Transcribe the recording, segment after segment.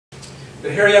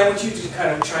But Harry, I want you to kind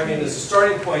of chime in as a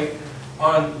starting point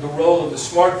on the role of the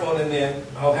smartphone, and then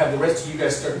I'll have the rest of you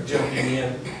guys start jumping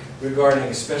in regarding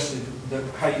especially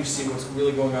how you see what's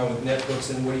really going on with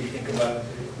netbooks, and what do you think about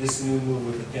this new move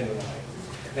with the thin line.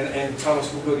 And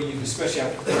Thomas, we'll go to you, especially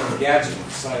on the gadget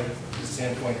side of the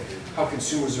standpoint, how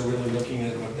consumers are really looking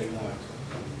at what they want.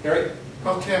 Harry?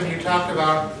 Well, Tim, you talked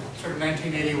about sort of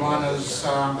 1981 as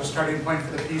the starting point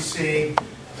for the PC.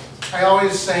 I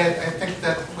always say, I think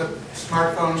that with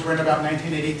smartphones, we're in about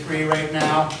 1983 right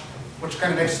now, which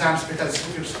kind of makes sense because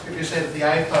if you say that the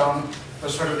iPhone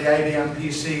was sort of the IBM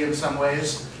PC in some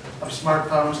ways of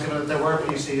smartphones, given that there were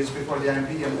PCs before the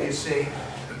IBM PC.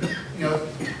 You know,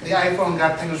 the iPhone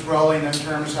got things rolling in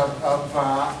terms of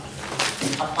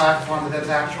a platform that has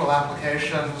actual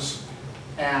applications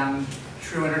and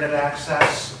true internet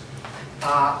access. So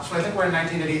I think we're in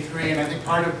 1983, and I think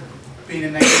part of being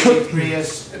in 1983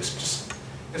 is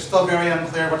it's still very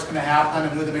unclear what's going to happen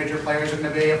and who the major players are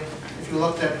going to be. If you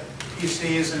looked at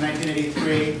PCs in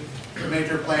 1983, the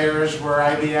major players were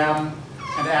IBM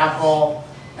and Apple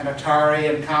and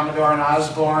Atari and Commodore and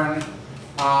Osborne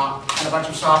and a bunch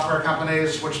of software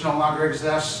companies which no longer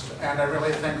exist. And I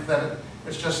really think that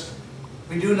it's just,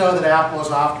 we do know that Apple is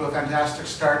off to a fantastic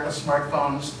start with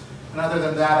smartphones. And other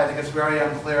than that, I think it's very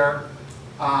unclear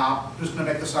who's going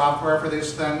to make the software for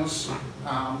these things.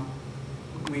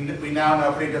 We now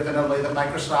know pretty definitively that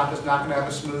Microsoft is not going to have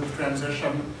a smooth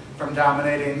transition from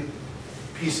dominating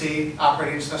PC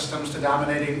operating systems to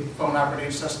dominating phone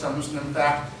operating systems. And in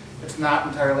fact, it's not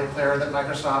entirely clear that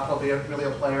Microsoft will be really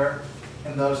a player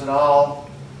in those at all.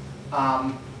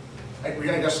 We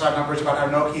just saw numbers about how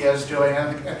Nokia is doing.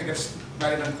 I think it's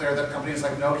not even clear that companies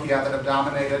like Nokia that have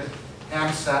dominated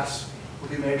handsets will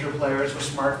be major players with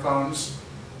smartphones.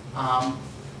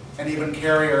 And even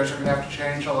carriers are going to have to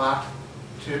change a lot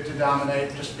to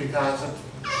dominate, just because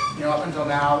up until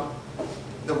now,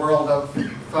 the world of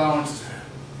phones,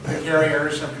 the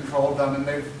carriers have controlled them, and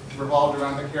they've revolved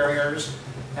around the carriers.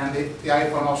 And the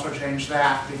iPhone also changed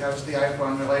that, because the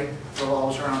iPhone really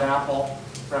revolves around Apple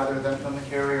rather than the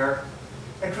carrier.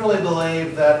 I truly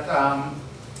believe that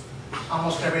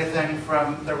almost everything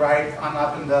from the right on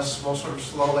up in this will sort of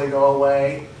slowly go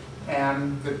away.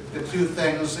 And the two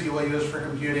things that you will use for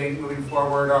computing moving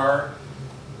forward are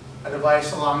a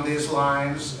device along these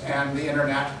lines and the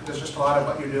internet, because just a lot of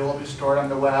what you do will be stored on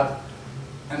the web.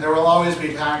 And there will always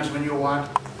be times when you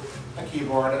want a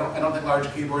keyboard. I don't think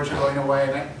large keyboards are going away,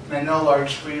 and I know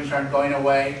large screens aren't going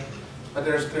away, but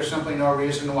there's simply no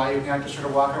reason why you can't just sort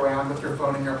of walk around with your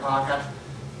phone in your pocket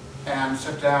and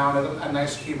sit down at a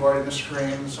nice keyboard and a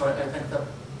screen. So I think that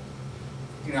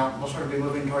we'll sort of be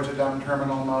moving towards a dumb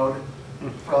terminal mode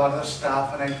for a lot of this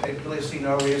stuff, and I really see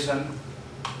no reason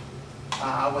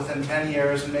within 10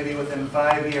 years and maybe within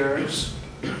 5 years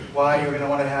why you're going to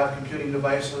want to have computing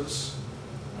devices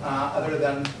other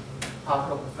than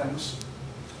pocketable things.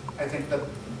 I think that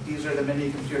these are the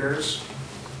mini computers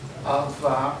of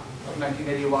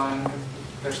 1981.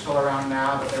 They're still around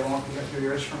now, but they won't be a few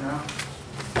years from now.